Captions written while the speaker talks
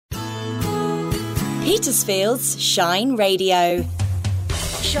Petersfield's Shine Radio.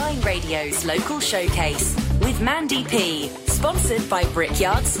 Shine Radio's local showcase with Mandy P. Sponsored by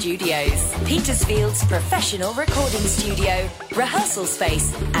Brickyard Studios, Petersfield's professional recording studio, rehearsal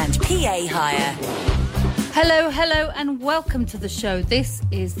space and PA hire. Hello and welcome to the show. This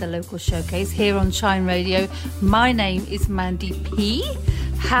is the local showcase here on Shine Radio. My name is Mandy P.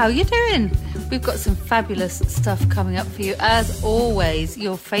 How you doing? We've got some fabulous stuff coming up for you. As always,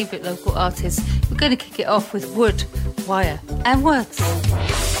 your favourite local artists. We're going to kick it off with Wood, Wire and Words.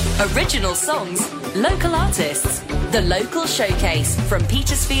 Original songs, local artists. The local showcase from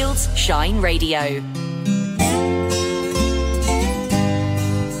Petersfield's Shine Radio.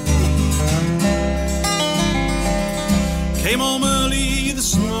 Came home early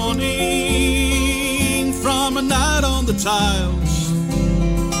this morning from a night on the tiles.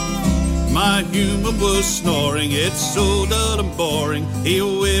 My human was snoring, it's so dull and boring, he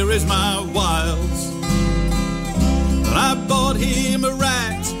wearies my wiles. And I bought him a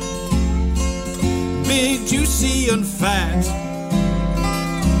rat, big, juicy and fat.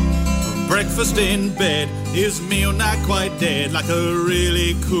 Breakfast in bed, his meal not quite dead, like a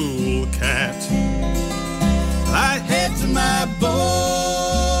really cool cat. I head to my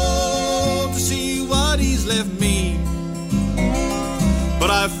boat to see what he's left me, but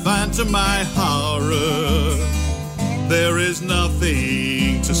I find to my horror there is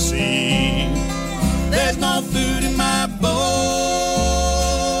nothing to see. There's no food in my bowl.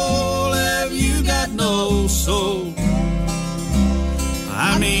 Have you got no soul?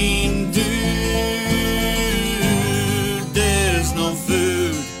 I mean, dude, there's no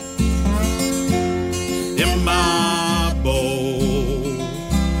food in my bowl.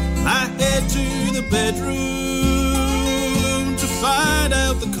 I head to the bedroom to find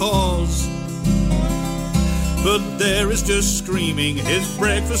out the cause, but there is just screaming, his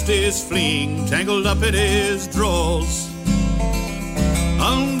breakfast is fleeing, tangled up in his drawers.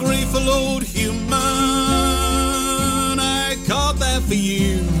 Ungrateful old human, I caught that for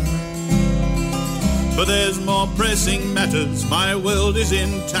you. But there's more pressing matters, my world is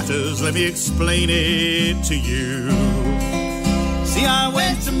in tatters, let me explain it to you. See, I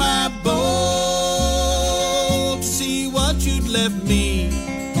went to my boat to see what you'd left me,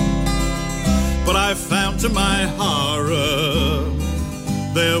 but I found to my horror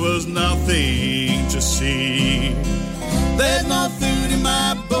there was nothing to see. There's no food in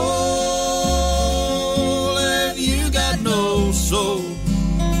my bowl. Have you got no soul?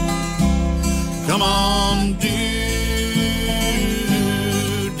 Come on, dude,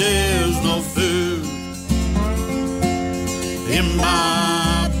 there's no food in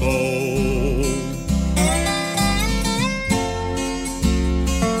my bowl.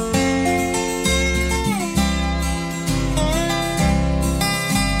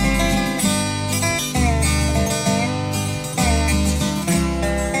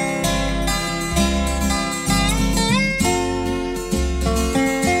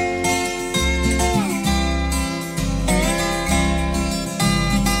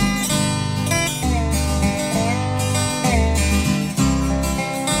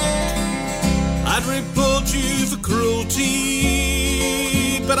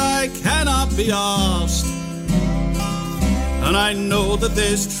 But I cannot be asked, and I know that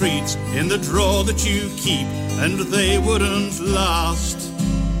there's treats in the drawer that you keep, and they wouldn't last.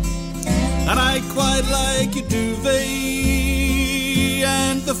 And I quite like your duvet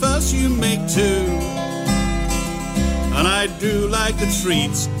and the fuss you make too, and I do like the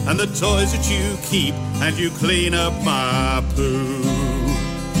treats and the toys that you keep, and you clean up my poo.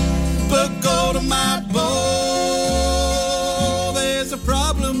 But go to my bowl, there's a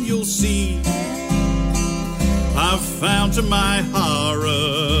problem you'll see. I've found to my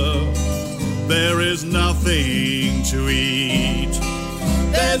horror there is nothing to eat.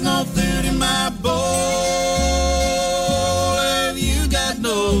 There's no food in my bowl. Have you got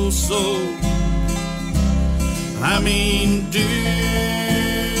no soul? I mean, dude,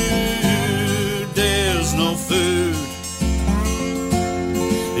 there's no food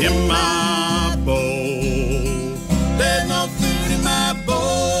in my bowl. There's no food in my bowl.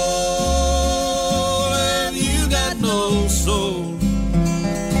 Have you got no soul?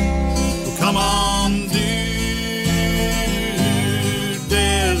 Well, come on, dude,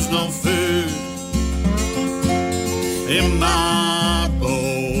 there's no food in my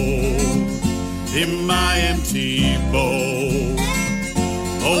bowl, in my empty bowl.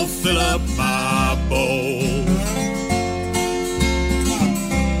 Oh, fill up my bowl.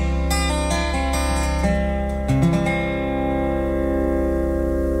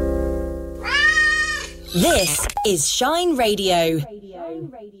 This is Shine Radio.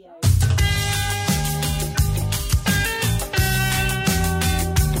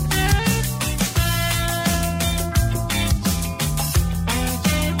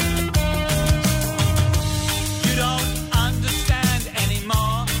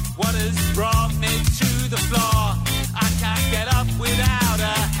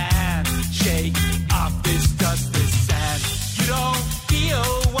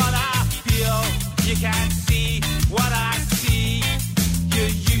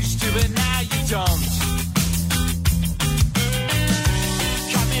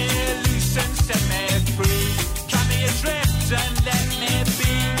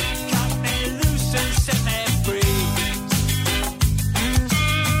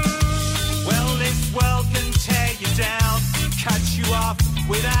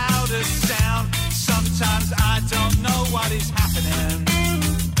 without a sound. Sometimes I don't know what is happening.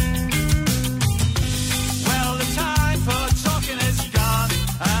 Well, the time for talking is gone,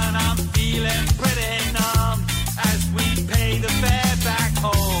 and I'm feeling pretty numb as we pay the fare back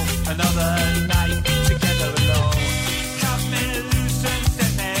home. Another night together alone. Cut me loose and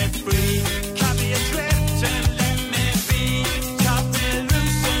set me free. Cut me adrift and let me be. Cut me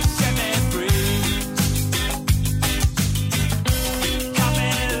loose and set me free. Cut me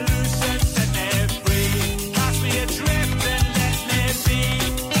loose and set me free. Cut me adrift and let me be.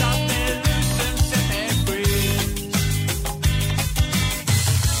 Cut me loose and set me free.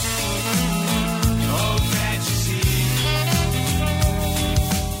 Oh, can't you see?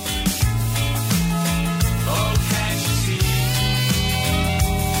 Oh, can't you see?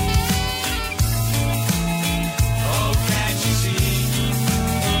 Oh, can't you see?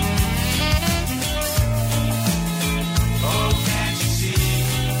 Oh, can't you see?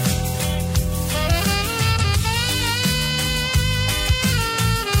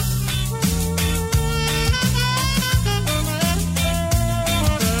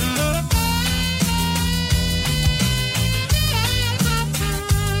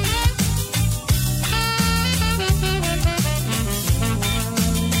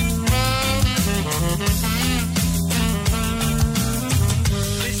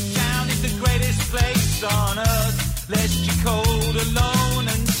 This town is the greatest place on earth. Lest you're cold, alone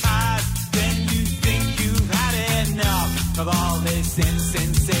and tired, then you think you've had enough of all this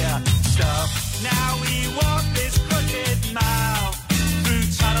insincere stuff. Now we walk this crooked mile through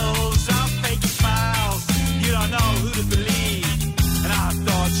tunnels of fake smiles. You don't know who to believe, and I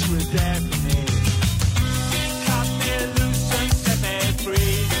thought you were there for me. Cut me loose and set me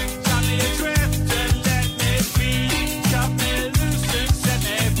free. Cut me adrift and let me be. Cut me loose and set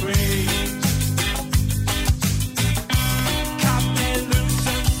me free. Cut me loose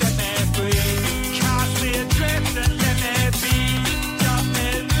and set me free. Cut me adrift and let me be. Cut me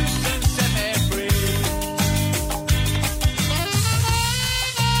loose and set me free.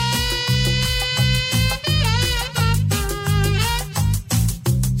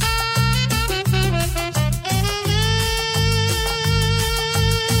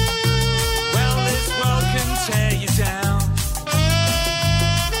 Well, this world can tear you down,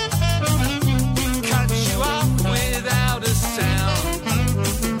 cut you off without a sound.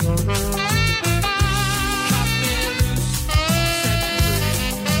 Cut me loose, set me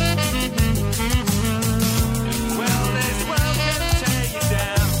free. Well, this world can tear you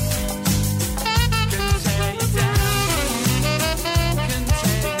down, can tear you down, can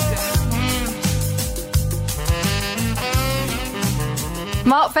tear you down.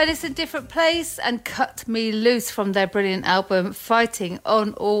 Mark Venice, A Different Place, and Cut Me Loose from their brilliant album Fighting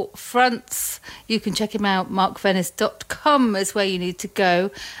on All Fronts. You can check him out. markvenice.com is where you need to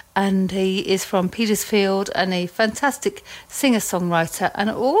go. And he is from Petersfield and a fantastic singer-songwriter and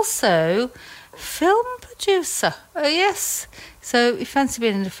also film producer. Oh, yes. So if you fancy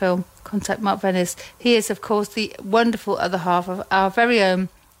being in a film, contact Mark Venice. He is, of course, the wonderful other half of our very own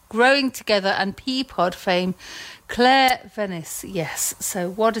Growing Together and Peapod fame, Claire Venice. Yes, so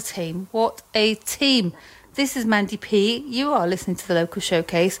what a team. What a team. This is Mandy P. You are listening to the Local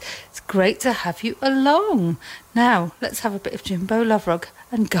Showcase. It's great to have you along. Now, let's have a bit of Jimbo Loverock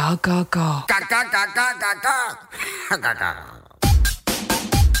and Ga Ga Ga. Ga ga ga ga ga ga. Ga ga.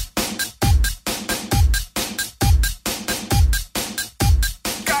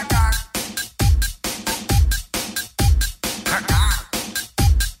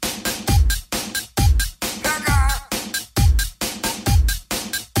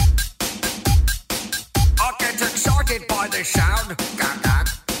 By the sound,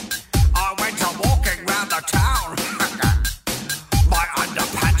 I went on walking round the town. My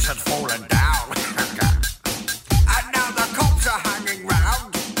underpants had fallen down, and now the cops are hanging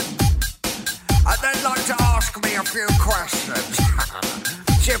round, and they'd like to ask me a few questions.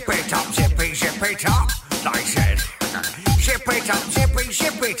 Zip it up, zippy, zip it up, they said. Zip it up, zippy,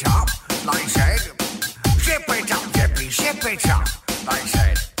 zip it up, they said. Zip it up, zippy, zip it up, they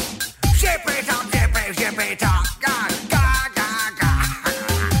said. Zip it up, zippy, zip it up. Ga, ga, ga, ga.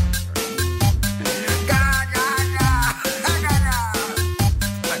 Ga, ga, ga. Ga, ga.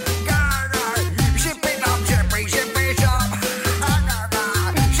 Ga, ga. Zip it up, zippy, zip it up. Ga, ga.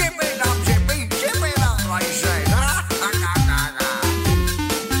 Zip it up, zippy, zip it up, I say. Ga, ga, ga, ga.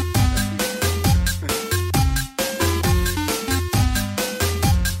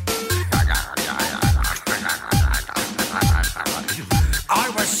 I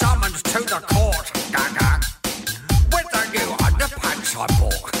was summoned to the court, gaga, with the new underpants I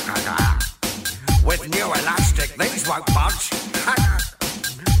bought, gaga. With new elastic, these won't budge, gaga.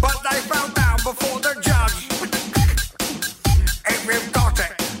 they fell down before the judge. If you've got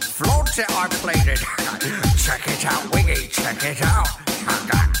it, flaunt it, I pleaded. Check it out, Wiggy, check it out.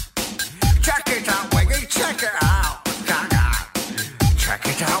 Check it out, Wiggy, check it out. Check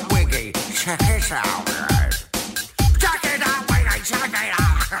it out, Wiggy, check it out. Check it out, Wiggy, check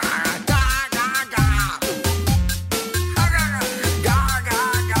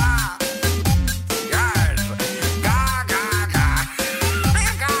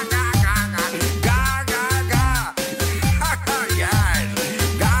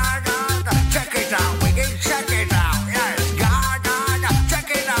it out.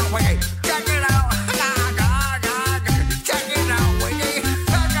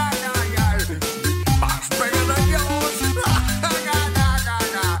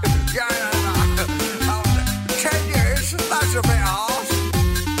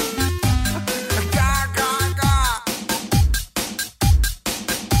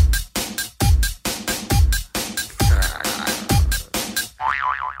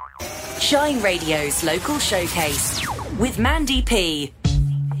 Shine Radio's local showcase with Mandy P.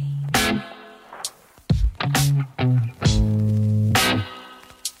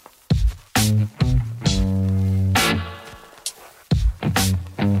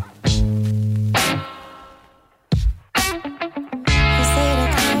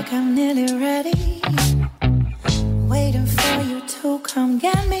 I'm nearly ready, waiting for you to come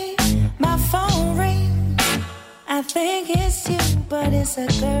get me. My phone rings, I think it's you, but it's a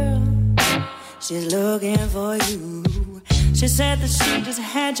girl. She's looking for you. She said that she just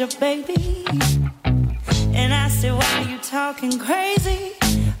had your baby, and I said, why you talking crazy?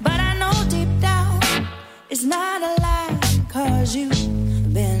 But I know deep down it's not a lie, 'cause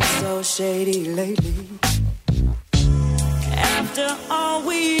you've been so shady lately. After all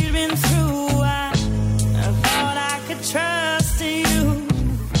we've been through, I thought I could trust in you.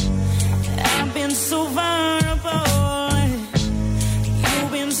 I've been so vulnerable,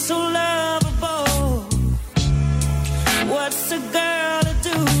 you've been so lovable. What's a girl to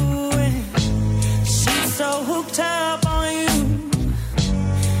do? She's so hooked up on you,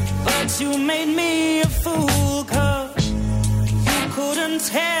 but you made me a fool, 'cause you couldn't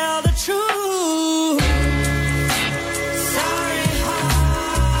tell the truth.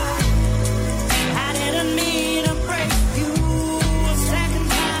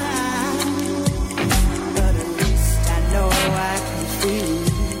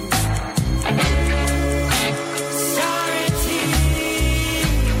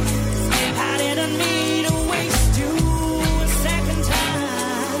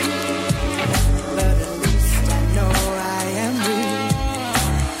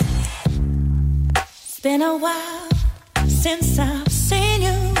 Been a while since I've seen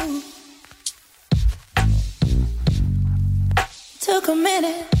you. Took a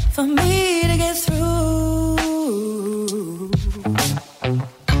minute for me to get through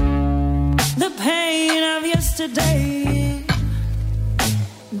the pain of yesterday.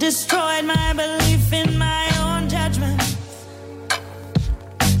 Destroyed my belief in my own judgment,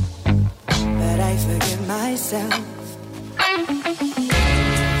 but I forgive myself.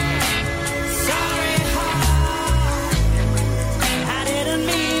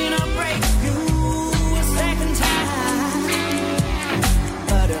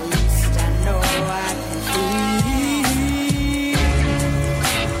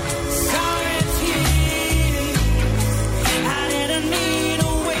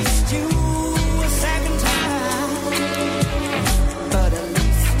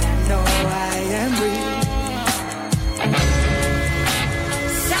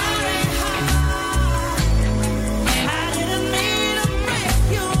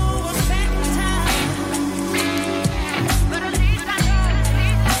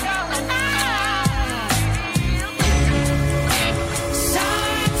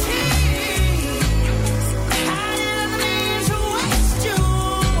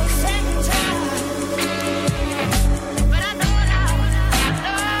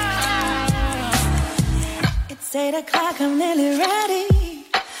 It's 8 o'clock, I'm nearly ready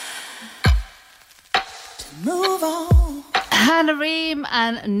to move on. Hannah Ream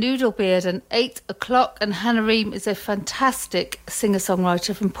and Noodlebeard and 8 o'clock. And Hannah Ream is a fantastic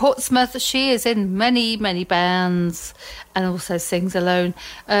singer-songwriter from Portsmouth. She is in many, many bands and also sings alone.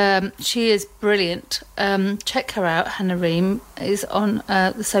 She is brilliant. Check her out. Hannah Ream is on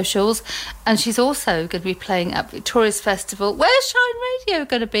the socials. And she's also going to be playing at Victoria's Festival. Where's Shine Radio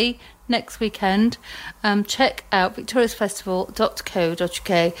going to be next weekend? Check out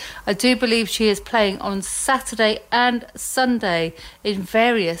victoriasfestival.co.uk. I do believe she is playing on Saturday and Sunday in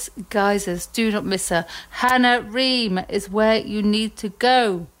various guises. Do not miss her. Hannah Ream is where you need to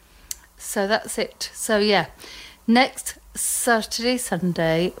go. So that's it. So yeah, next Saturday,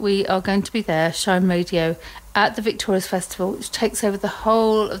 Sunday, we are going to be there, Shine Radio, at the Victorious Festival, which takes over the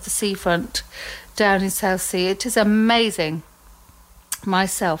whole of the seafront down in Southsea. It is amazing.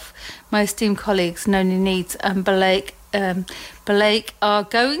 Myself, my esteemed colleagues, Noni Needs and Blake are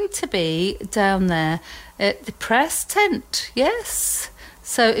going to be down there at the press tent. Yes.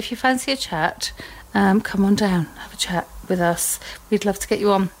 So if you fancy a chat, come on down, have a chat with us. We'd love to get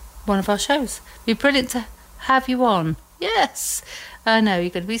you on one of our shows. It'd be brilliant to have you on. Yes. I know you're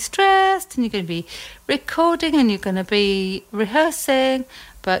going to be stressed and you're going to be recording and you're going to be rehearsing,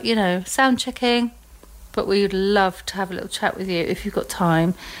 but, you know, sound checking. But we would love to have a little chat with you if you've got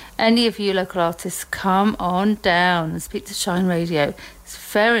time. Any of you local artists, come on down and speak to Shine Radio. It's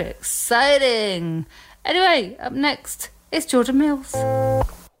very exciting. Anyway, up next is Jordan Mills.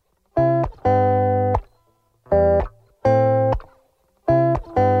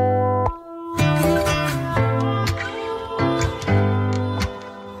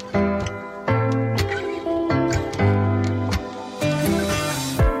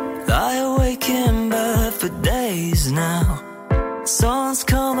 Sun's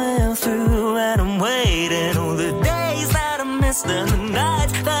coming through and I'm waiting. All the days that I missed and the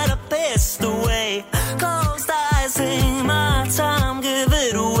nights that I pissed away. Closed eyes, ain't my time, give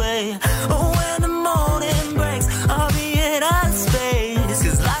it away. Oh, when the morning breaks, I'll be in outer space.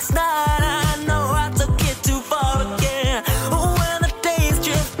 Cause last night I know I took it too far again. Oh, when the days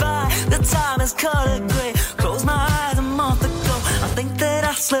drift by, the time is colored gray. Close my eyes a month ago, I think that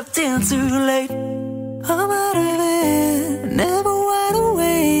I slept in too late. I'm out of it, never wide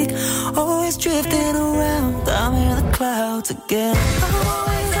awake, always drifting around, I'm in the clouds again. I'm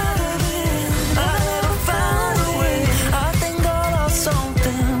always out of it, I never found a way, I think I lost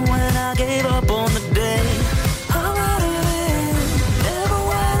something when I gave up on the day. I'm out of it, never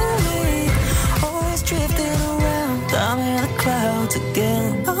wide awake, always drifting around, I'm in the clouds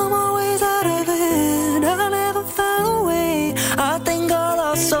again. I'm always out of it, I never found a way, I think I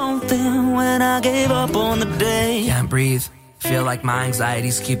lost something when I gave up on the day. Can't breathe. Feel like my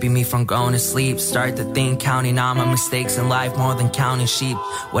anxiety's keeping me from going to sleep. Start to think, counting on my mistakes in life more than counting sheep.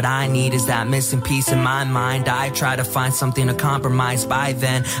 What I need is that missing piece in my mind. I try to find something to compromise. By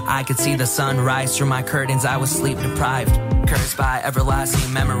then, I could see the sunrise through my curtains. I was sleep deprived, cursed by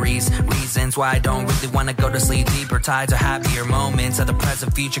everlasting memories. Reasons why I don't really want to go to sleep. Deeper tides of happier moments of the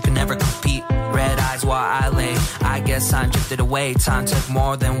present future can never compete. Red eyes while I lay, I guess I'm drifted away. Time took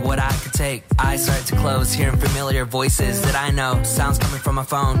more than what I could take. Eyes started to close, hearing familiar voices that I know. Sounds coming from my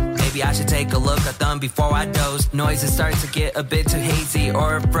phone. Maybe I should take a look at them before I doze. Noises started to get a bit too hazy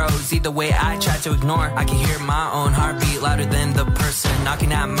or it froze. Either way I tried to ignore. I can hear my own heartbeat louder than the person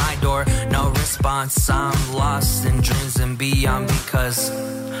knocking at my door. No response, I'm lost in dreams and beyond because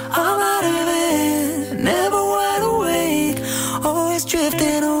I'm out of it, never wide awake, always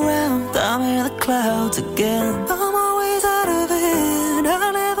drifting around, I'm in the clouds again. I'm always out of it,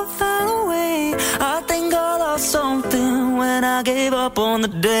 I never found a way, I think I lost something when I gave up on the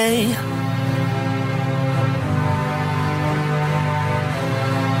day.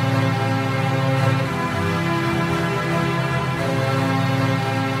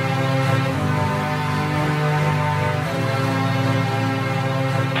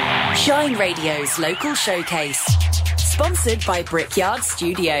 Shine Radio's local showcase. Sponsored by Brickyard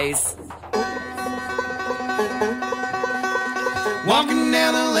Studios. Walking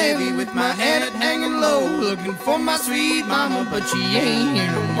down the levee with my head hanging low, looking for my sweet mama, but she ain't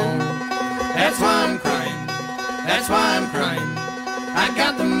here no more. That's why I'm crying, that's why I'm crying. I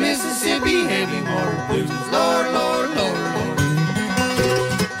got the Mississippi heavy water blues. Lord, Lord, Lord, Lord.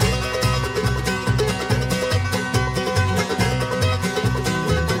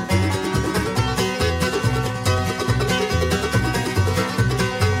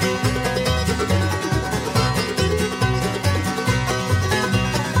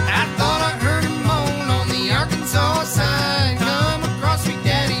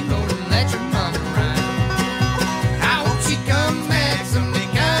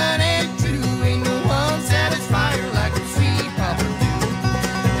 Fire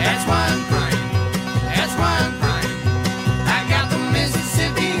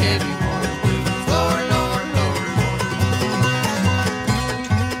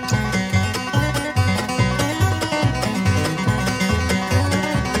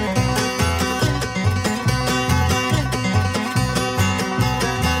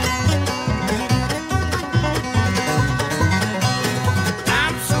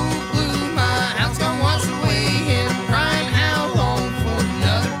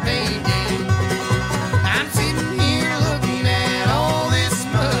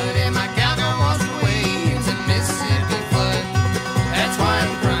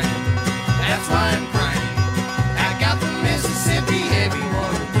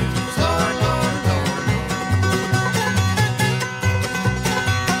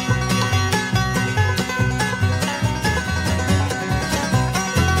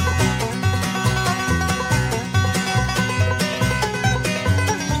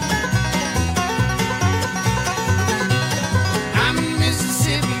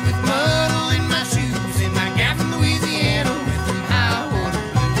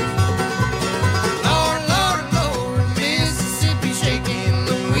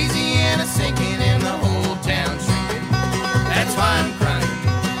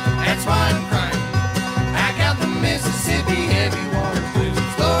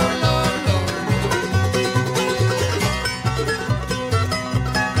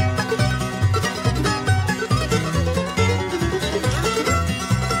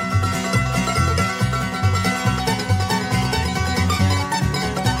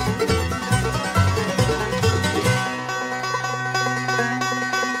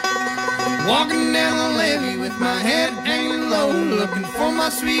Walking down the levee with my head hanging low, looking for my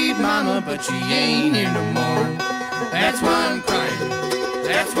sweet mama, but she ain't here no more. That's why I'm crying,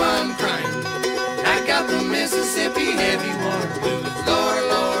 that's why I'm crying. I got the Mississippi heavy water blues, Lord,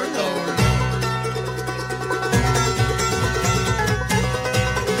 Lord, Lord.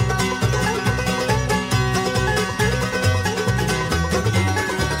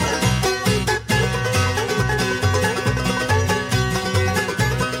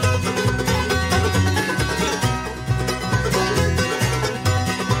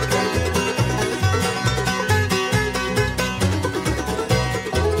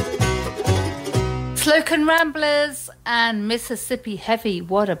 Slocan Ramblers and Mississippi Heavy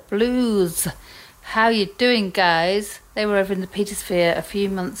Water Blues. How you doing, guys? They were over in the Petersphere a few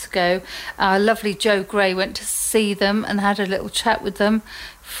months ago. Our lovely Joe Gray went to see them and had a little chat with them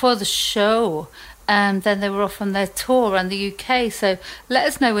for the show. And then they were off on their tour around the UK. So let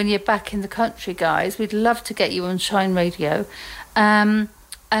us know when you're back in the country, guys. We'd love to get you on Shine Radio. And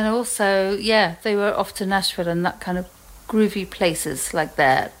also, yeah, they were off to Nashville and that kind of groovy places like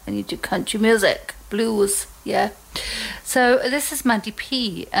that. And you do country music. Blues, yeah. So this is Mandy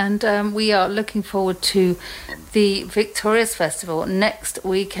P, and we are looking forward to the Victorious Festival next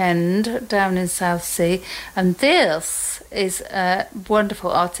weekend down in Southsea, and this is a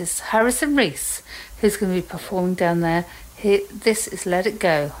wonderful artist, Harrison Reese, who's going to be performing down there. This is Let It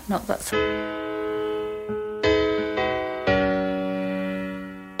Go, not that song.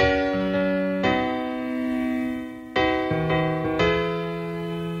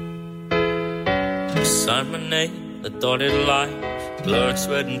 Sign my name, the dotted line, blood,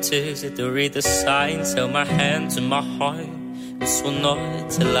 sweat and tears, had to read the signs, held my hand to my heart, and swore not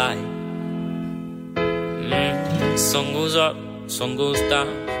to lie. Sun goes up, sun goes down,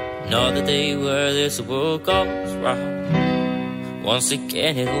 another day where this world goes round. Once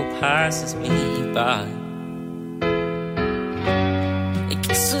again it all passes me by. It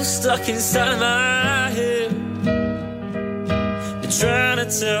gets so stuck inside my head, trying to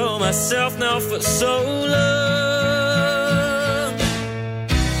tell myself now for so long.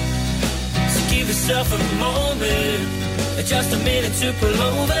 So give yourself a moment, just a minute to pull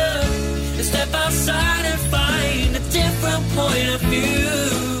over and step outside and find a different point of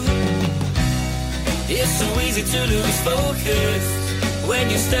view. It's so easy to lose focus when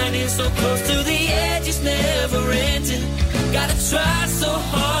you're standing so close to the edge, it's never ending. Gotta try so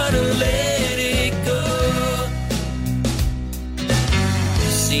hard to let it go.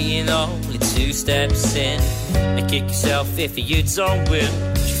 Seeing only 2 steps in, and kick yourself if you don't win.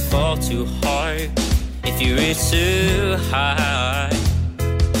 You fall too hard if you reach too high.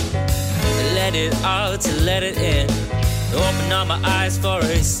 Let it out to let it in. Open up my eyes for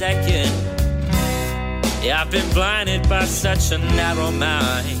a second. Yeah, I've been blinded by such a narrow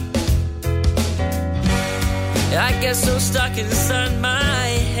mind. I get so stuck inside my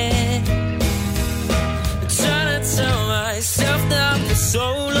head, trying to tell myself now for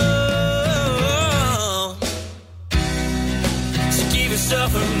so long. So give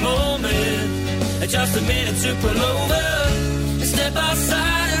yourself a moment, just a minute to pull over and step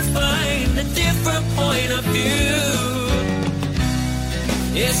outside and find a different point of view.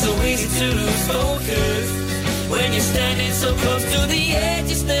 It's so easy to lose focus when you're standing so close to the edge,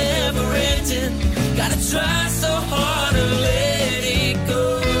 it's never ending. Gotta try so hard to let it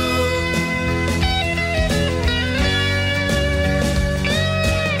go.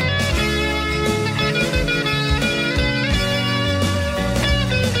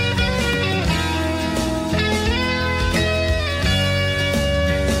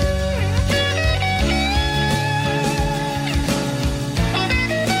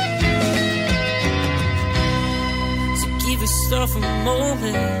 Yourself a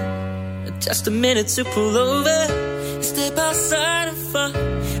moment, just a minute to pull over, step outside and find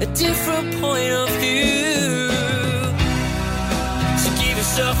a different point of view. So give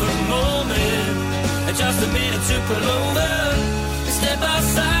yourself a moment, just a minute to pull over, step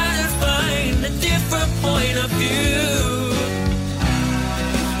outside and find a different point of view.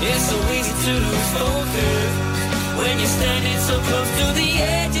 It's so easy to lose focus when you're standing so close to the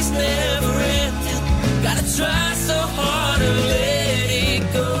edge, it's never ending. Gotta try so hard to let it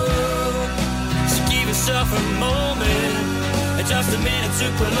go. So give yourself a moment, just a minute to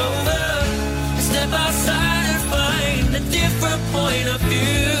pull over, step outside and find a different point of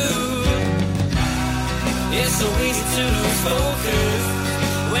view. It's so easy to lose focus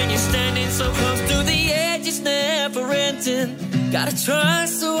when you're standing so close to the edge, it's never ending. Gotta try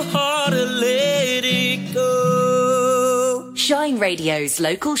so hard to let it go. Shine Radio's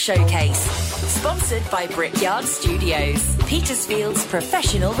local showcase. Sponsored by Brickyard Studios, Petersfield's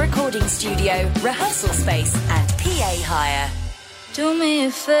professional recording studio, rehearsal space and PA hire. Do me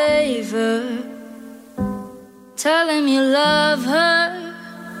a favor, tell him you love her.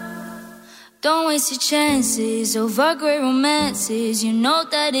 Don't waste your chances over great romances. You know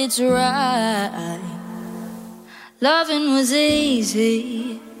that it's right. Loving was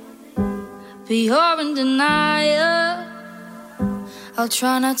easy, but you're in denial. I'll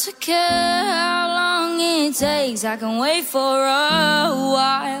try not to care how long it takes. I can wait for a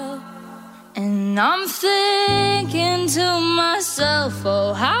while. And I'm thinking to myself,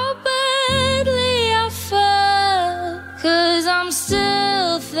 oh, how badly I felt. 'Cause I'm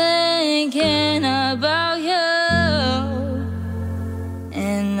still thinking about you.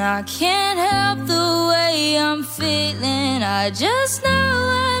 And I can't help the way I'm feeling. I just know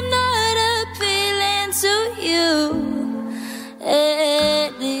I'm not appealing to you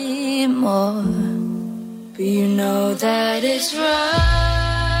anymore. But you know that it's right,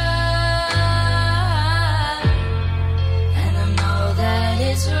 and I know that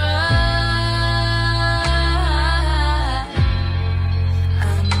it's right. I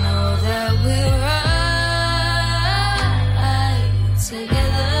know that we're right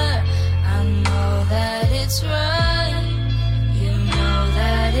together. I know that it's right. You know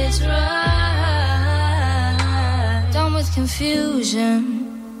that it's right. Done with confusion,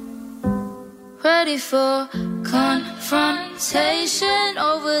 ready for confrontation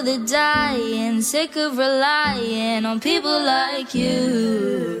over the dying, sick of relying on people like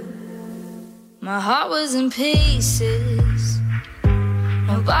you. My heart was in pieces,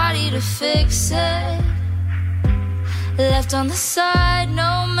 nobody to fix it. Left on the side,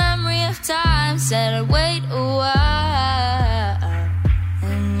 no memory of time. Said I'd wait a while.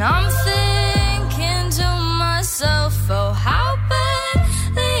 And I'm thinking to myself, oh, how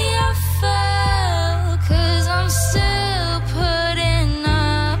badly I felt. 'Cause I'm still putting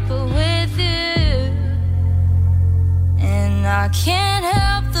up with you. And I can't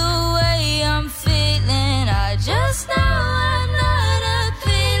help the way I'm feeling. I just know I'm not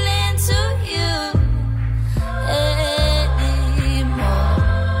appealing to you anymore.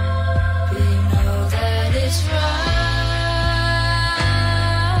 But you know that it's right,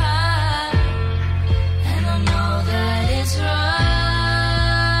 and I know that it's right.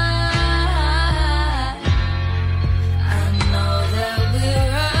 I know that we're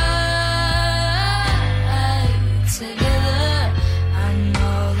right together. I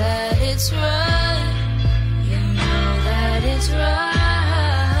know that it's right. You know that it's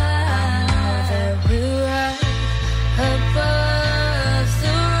right. I know that we're right above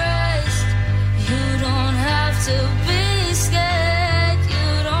the rest. You don't have to be scared. You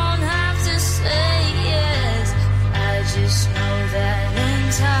don't have to say yes. I just know that in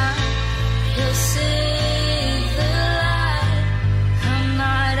time you'll see the light. I'm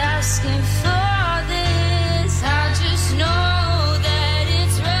not asking for this. I just know that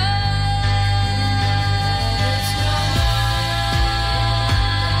it's right. It's right.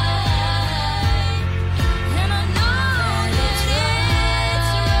 And I know that it's right.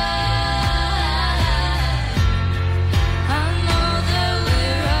 I know that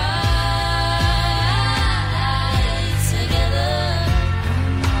we're right together. I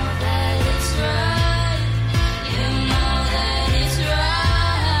know that it's right. You know that it's right.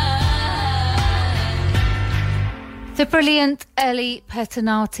 The brilliant Ellie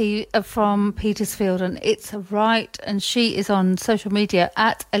Pettinati from Petersfield, and It's Right, and she is on social media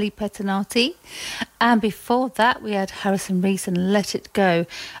at Ellie Pettinati. And before that we had Harrison Reese and Let It Go.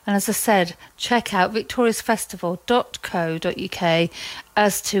 And as I said, check out victoriasfestival.co.uk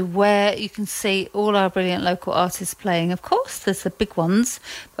as to where you can see all our brilliant local artists playing. Of course there's the big ones,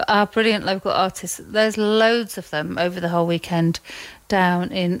 but our brilliant local artists, there's loads of them over the whole weekend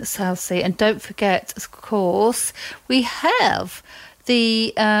down in Southsea. And don't forget, of course, we have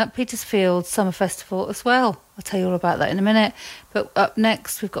the Petersfield Summer Festival as well. I'll tell you all about that in a minute. But up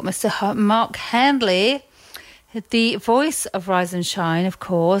next, we've got Mr. Mark Handley, the voice of Rise and Shine, of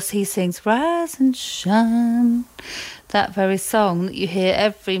course. He sings Rise and Shine, that very song that you hear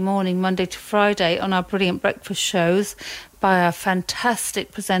every morning, Monday to Friday, on our brilliant breakfast shows by our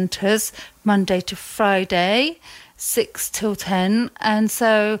fantastic presenters, Monday to Friday, 6 till 10. And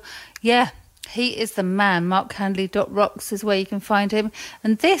so, yeah, he is the man. MarkHandley.rocks is where you can find him.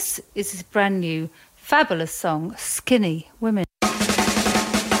 And this is his brand new, fabulous song, Skinny Women.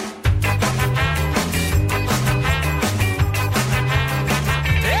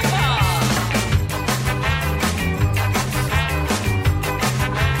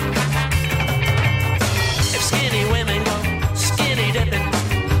 If skinny women go skinny dipping,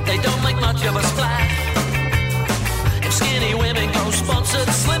 they don't make much of a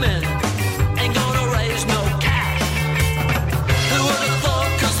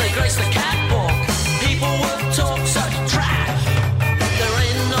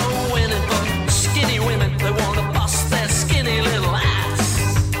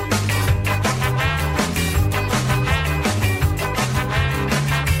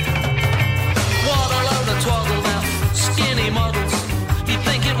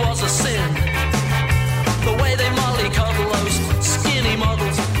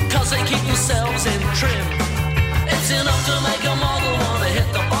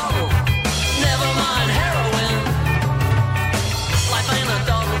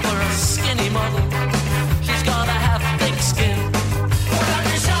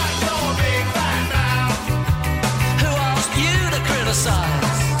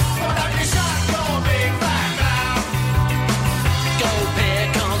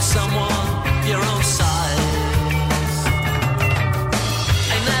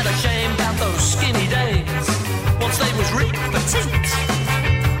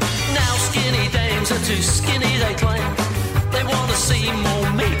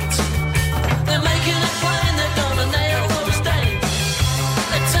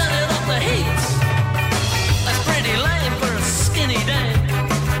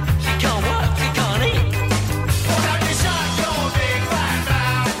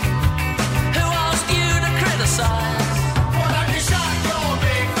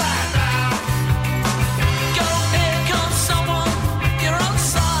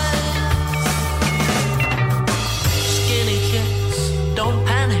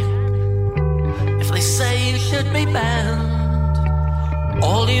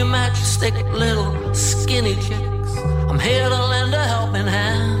you majestic little skinny chicks, I'm here to lend a helping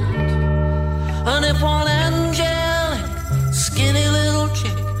hand. And if one angelic skinny little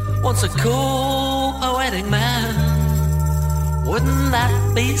chick wants a cool poetic man, wouldn't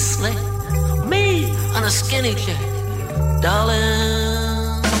that be slick? Me and a skinny chick,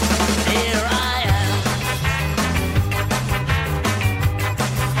 darling, here I am.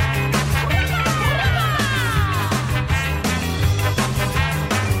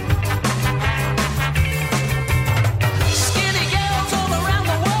 Skinny girls all around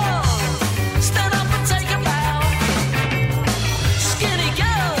the world, stand up and take a bow. Skinny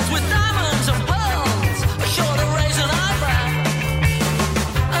girls with diamonds and pearls, are sure to raise an eyebrow.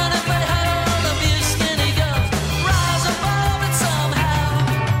 And if they heard of you skinny girls, rise above it somehow.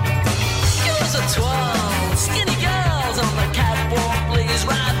 Give us a twirl, skinny girls on the catwalk, please,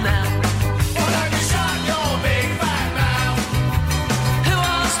 right now. Why don't you shut your big fat mouth? Who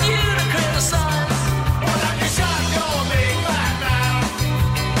asked you to criticize? Why don't you shut your big fat mouth?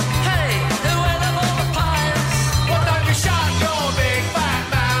 Hey, who ate up all the pies? Why don't you shut your big fat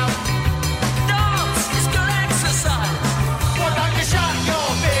mouth? Dance is good exercise. Why don't you shut your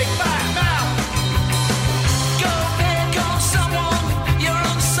big fat mouth? Go pick on someone your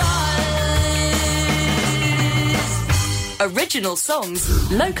own size. Original songs,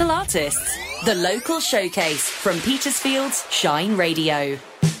 local artists. The Local Showcase from Petersfield's Shine Radio.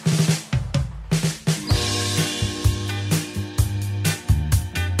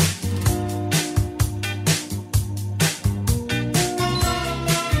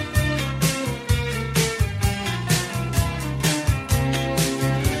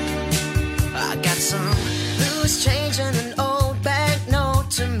 I got some loose change and an old banknote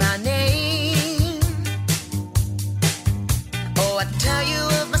to my name. Oh, I tell you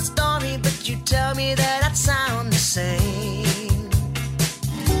of my story, but you tell me that I'd sound the same.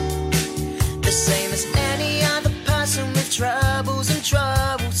 The same as any other person with troubles and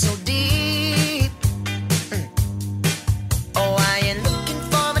troubles so deep. Oh, I ain't looking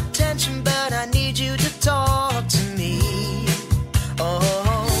for attention, but I need you to talk to me.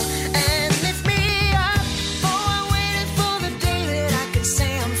 Oh, and lift me up. Oh, I'm waiting for the day that I can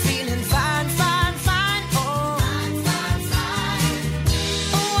say I'm feeling fine, fine, fine. Oh, fine, fine, fine.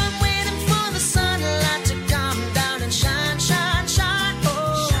 Oh, I'm waiting for the sunlight to come down and shine, shine, shine.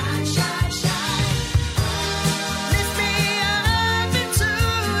 Oh, shine, shine, shine. Lift me up into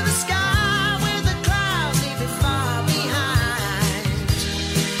the sky where the clouds leave me far behind.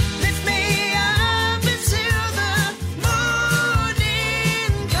 Lift me up until the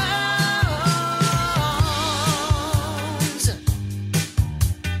morning comes.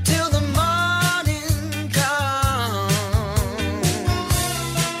 Till the morning comes.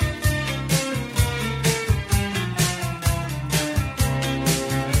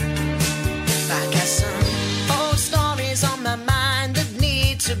 I got some old stories on my mind that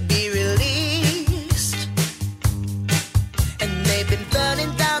need to be released. And they've been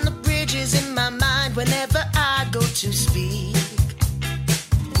burning down the bridges in my mind whenever I go to speak.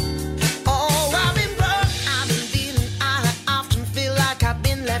 Oh, I've been broke, I've been feeling, I often feel like I've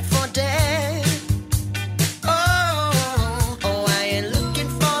been left for dead. Oh, oh, I ain't looking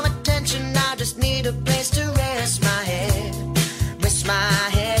for attention, I just need a place to rest my head. Rest my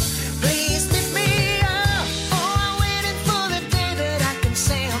head. Please lift me up. Oh, I'm waiting for the day that I can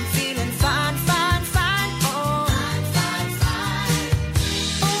say I'm feeling fine, fine, fine. Oh, fine, fine, fine.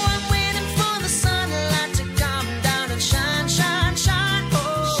 Oh, I'm waiting for the sunlight to come down and shine, shine, shine.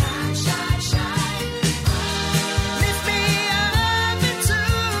 Oh, shine, shine, shine. Lift me up into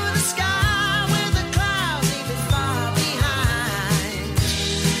the sky where the clouds leave me far behind.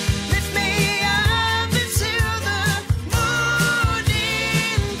 Lift me up until the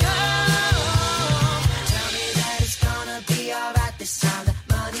morning comes. Tell me that it's gonna be alright this time. That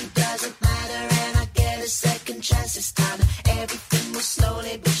money doesn't matter and I get a second chance this time. Everything will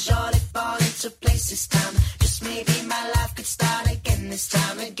slowly but surely fall into place this time. Just maybe my life could start again this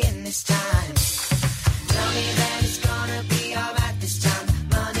time, again this time. Tell me that it's gonna be alright this time.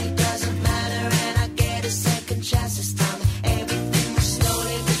 Money doesn't matter and I get a second chance this time. Everything will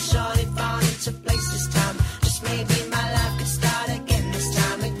slowly but surely fall into place this time. Just maybe my life could start again this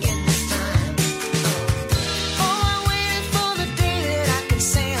time, again this time. Oh, I'm waiting for the day that I can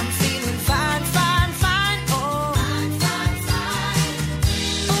say I'm feeling fine, fine, fine. Oh, fine, fine, fine.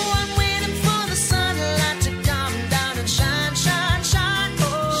 Oh, I'm waiting for the sunlight to come down and shine, shine, shine.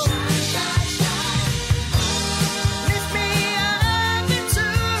 Oh, shine, shine, shine. Lift me up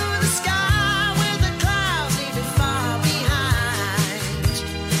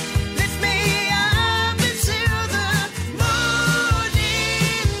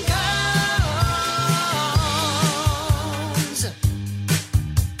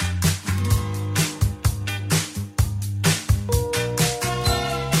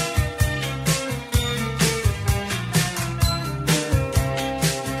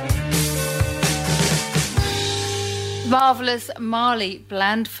Marvellous Marley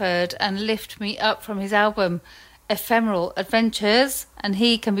Blandford and Lift Me Up from his album Ephemeral Adventures, and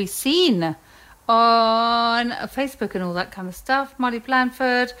he can be seen on Facebook and all that kind of stuff. Marley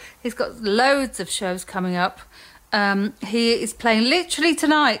Blandford, he's got loads of shows coming up. He is playing literally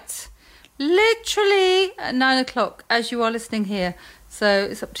tonight, literally at 9 o'clock as you are listening here, so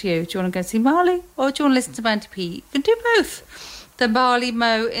it's up to you. Do you want to go see Marley or do you want to listen to Mandy P? You can do both. The Barley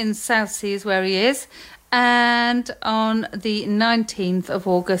Mow in Southsea is where he is. And on the 19th of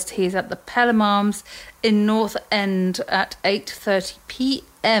August, he's at the Pelham Arms in North End at 8:30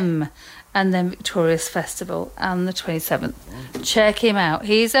 p.m. And then Victorious Festival on the 27th. Check him out.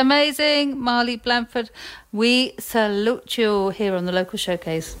 He's amazing. Marley Blandford, we salute you here on the local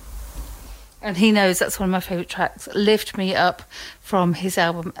showcase. And he knows that's one of my favourite tracks, Lift Me Up, from his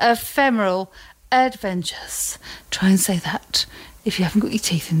album Ephemeral Adventures. Try and say that if you haven't got your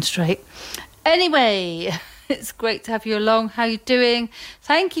teeth in straight. Anyway, it's great to have you along. How are you doing?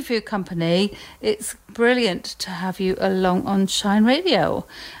 Thank you for your company. It's brilliant to have you along on Shine Radio.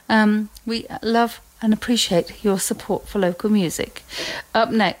 We love and appreciate your support for local music. Up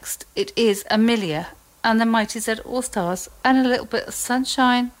next, it is Amelia and the Mighty Z All-Stars and a little bit of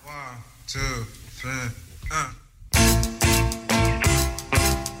Sunshine. 1, 2, 3,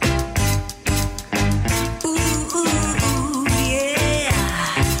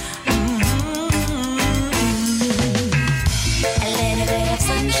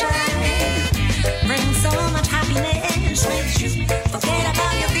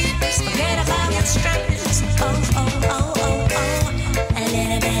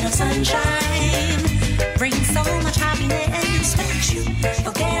 Sunshine brings so much happiness, makes you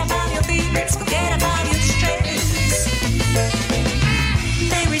forget about your fears, forget about your stress.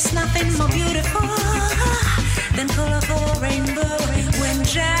 There is nothing more beautiful than colorful rainbow. When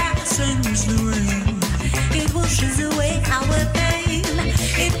Jack sings the rain, it washes away our pain.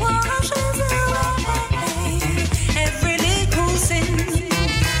 It washes away every little sin.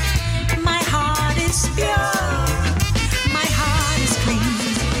 My heart is pure.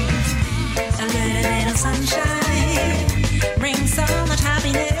 Sunshine brings so much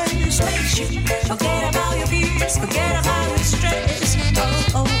happiness, makes you forget about your fears, forget about your stress. Oh,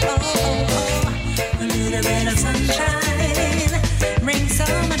 oh, oh, oh, oh. A little bit of sunshine brings so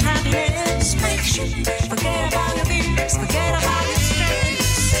much happiness, makes you forget about your fears, forget about your stress.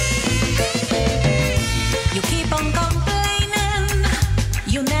 You keep on complaining,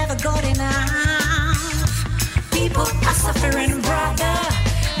 you never got enough. People are suffering, brother,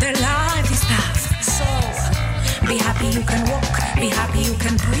 their life is tough. So, be happy you can walk, be happy you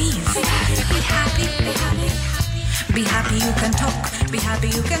can breathe. Be happy, be happy. Be happy you can talk, be happy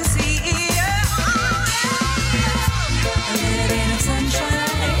you can see. A little bit of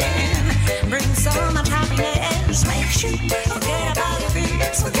sunshine brings so much happiness, makes you forget about your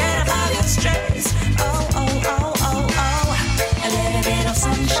fears, forget about your stress. Oh, oh, oh, oh, oh. A little bit of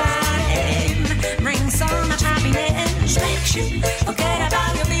sunshine brings so much happiness, makes you forget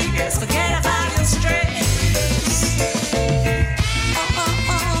about your fears, forget about your stress. Oh, oh,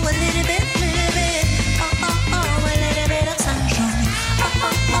 oh, a little bit. Oh, oh, oh, a little bit of sunshine. Oh,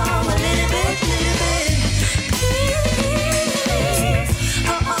 oh, oh, a little bit. Please.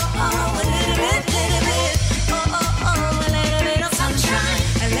 Oh, oh, oh, a little bit. Oh, oh, oh, a little bit of sunshine.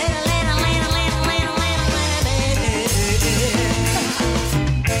 A little bit.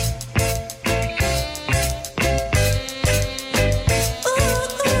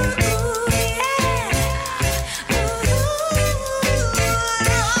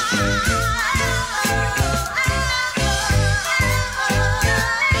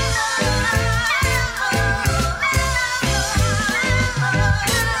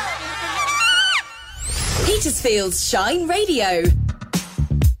 Petersfield's Shine Radio.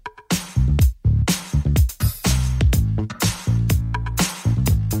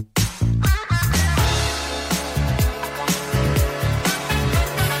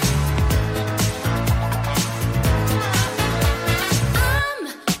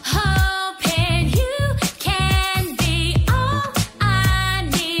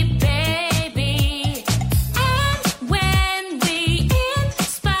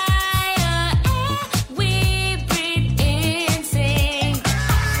 Inspire and we breathe in.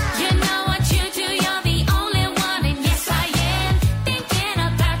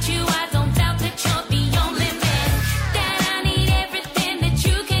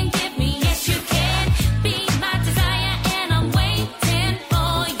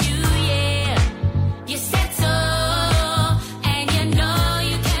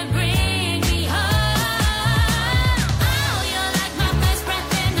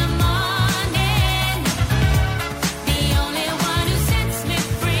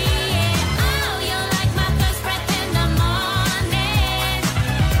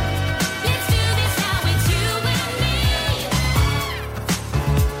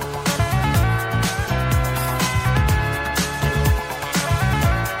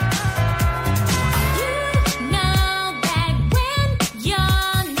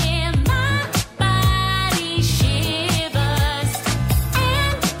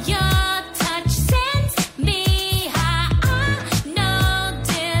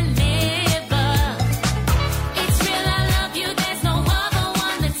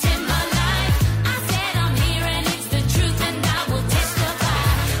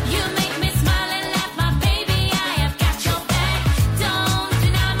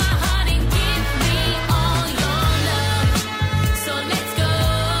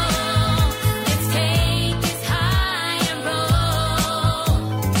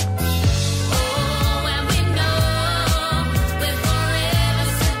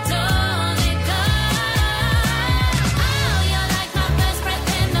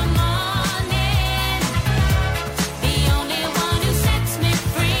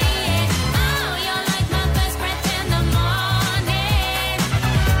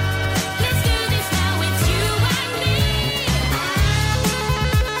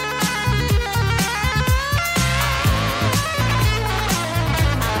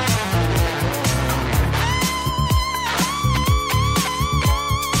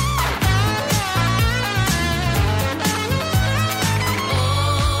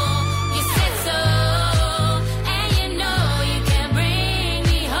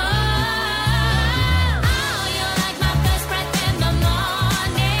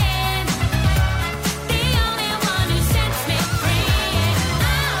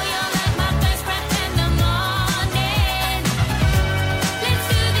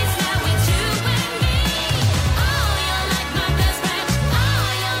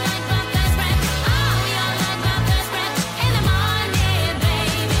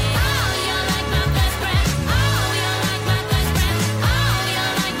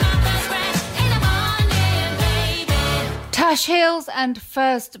 Tash Hills and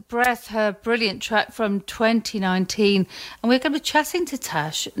First Breath, her brilliant track from 2019. And we're going to be chatting to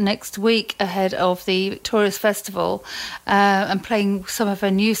Tash next week ahead of the Victorious Festival and playing some of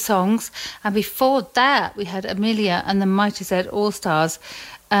her new songs. And before that, we had Amelia and the Mighty Z All-Stars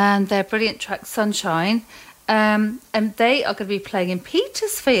and their brilliant track Sunshine. And they are going to be playing in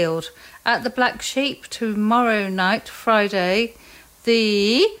Petersfield at the Black Sheep tomorrow night, Friday,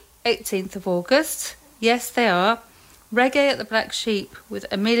 the 18th of August. Yes, they are. Reggae at the Black Sheep with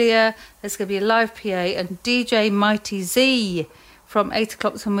Amelia. There's going to be a live PA and DJ Mighty Z from 8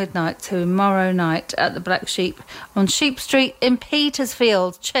 o'clock till midnight tomorrow night at the Black Sheep on Sheep Street in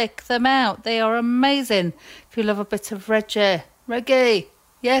Petersfield. Check them out. They are amazing. If you love a bit of reggae.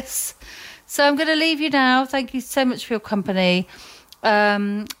 Yes. So I'm going to leave you now. Thank you so much for your company. We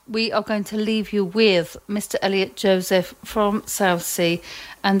are going to leave you with Mr. Elliot Joseph from Southsea,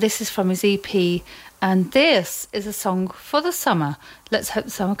 and this is from his EP. And this is a song for the summer. Let's hope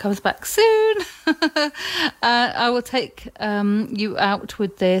the summer comes back soon. I will take you out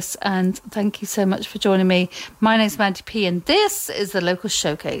with this. And thank you so much for joining me. My name's Mandy P. And this is the Local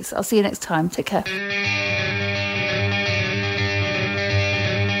Showcase. I'll see you next time. Take care.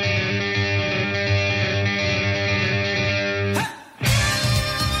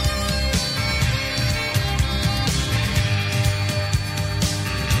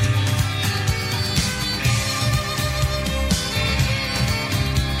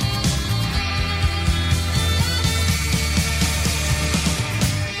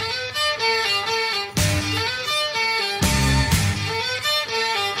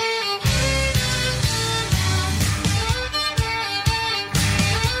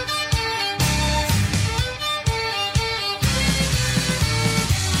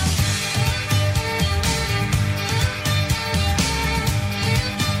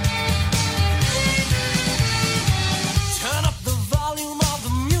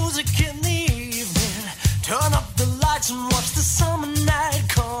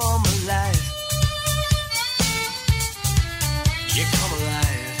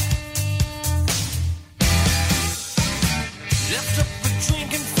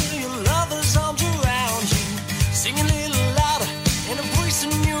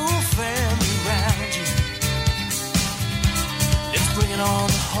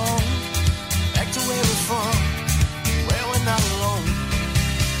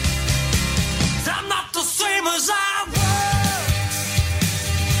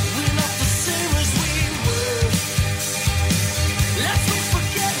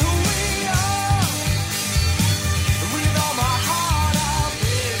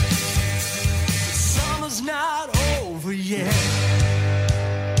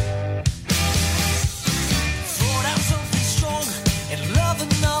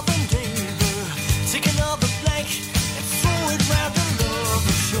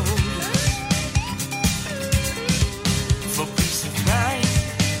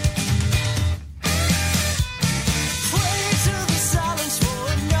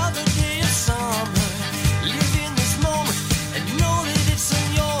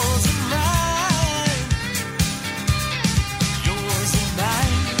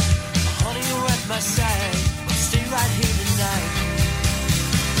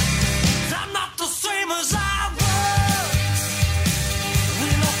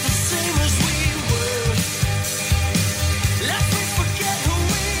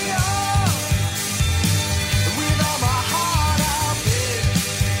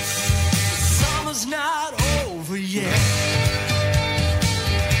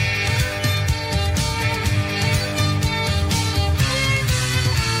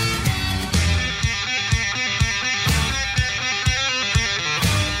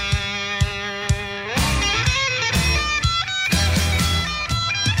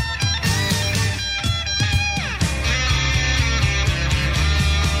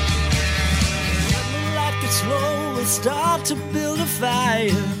 To build a fire,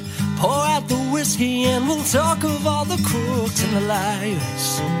 pour out the whiskey, and we'll talk of all the crooks and the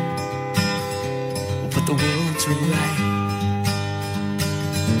liars. We'll put the world to right.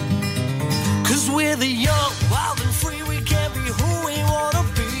 'Cause we're the young, wild and free. We can be who we wanna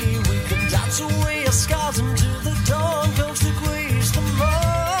be. We can dance away our scars until the dawn comes to grace the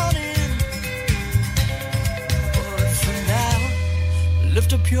morning. But for now,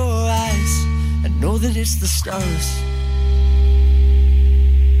 lift up your eyes and know that it's the stars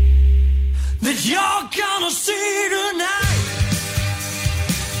that you're gonna see tonight.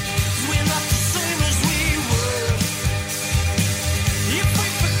 We're not the same as we were. If we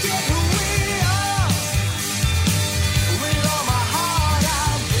forget who we are, with all my heart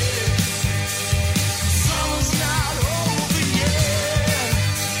I'll give. Summer's not over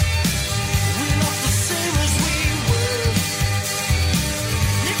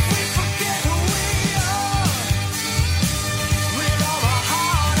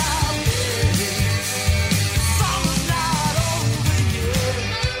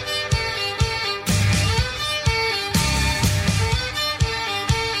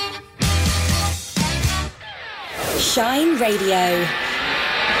Shine Radio.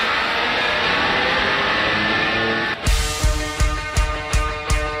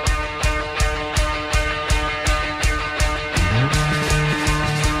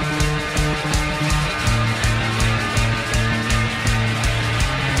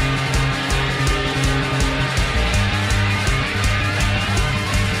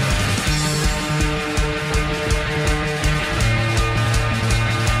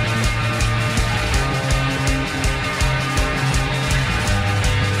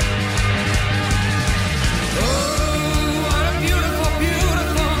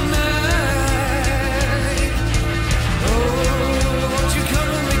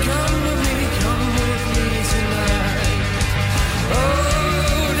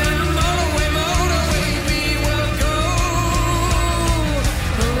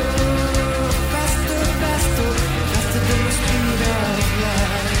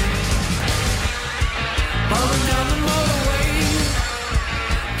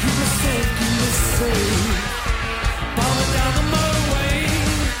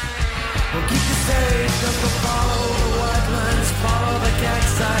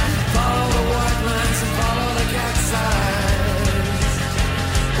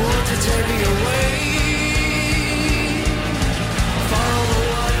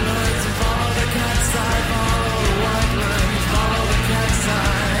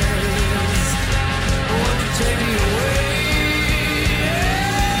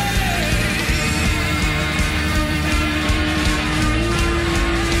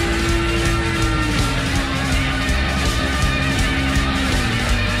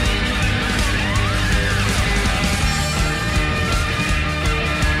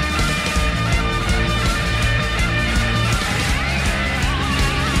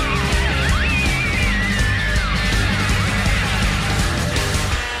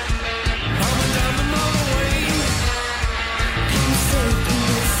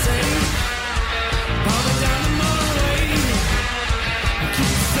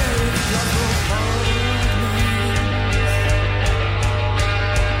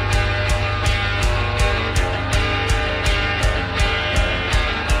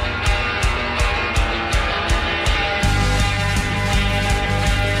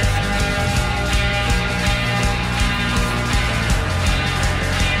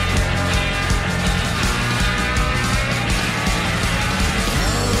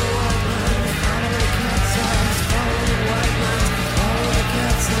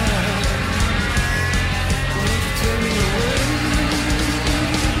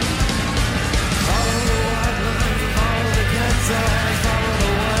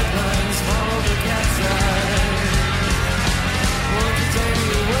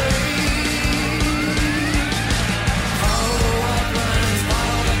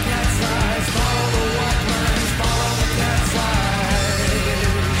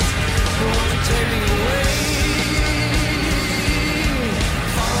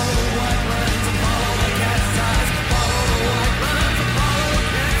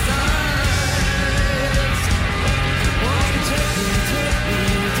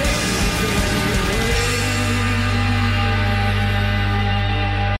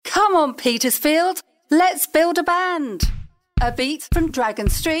 on, Petersfield, let's build a band. A beat from Dragon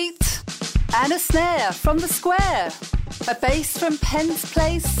Street, and a snare from The Square, a bass from Penn's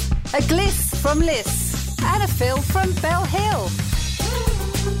Place, a gliss from Liss, and a fill from Bell Hill.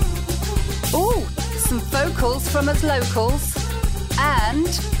 Ooh, some vocals from us locals, and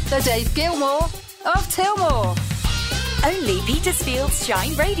the Dave Gilmore of Tilmore. Only Petersfield's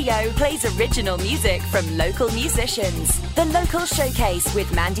Shine Radio plays original music from local musicians. The Local Showcase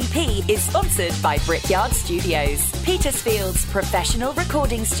with Mandy P is sponsored by Brickyard Studios, Petersfield's professional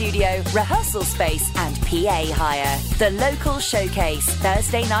recording studio, rehearsal space and PA hire. The Local Showcase,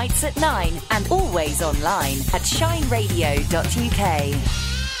 Thursday nights at 9 and always online at shineradio.uk.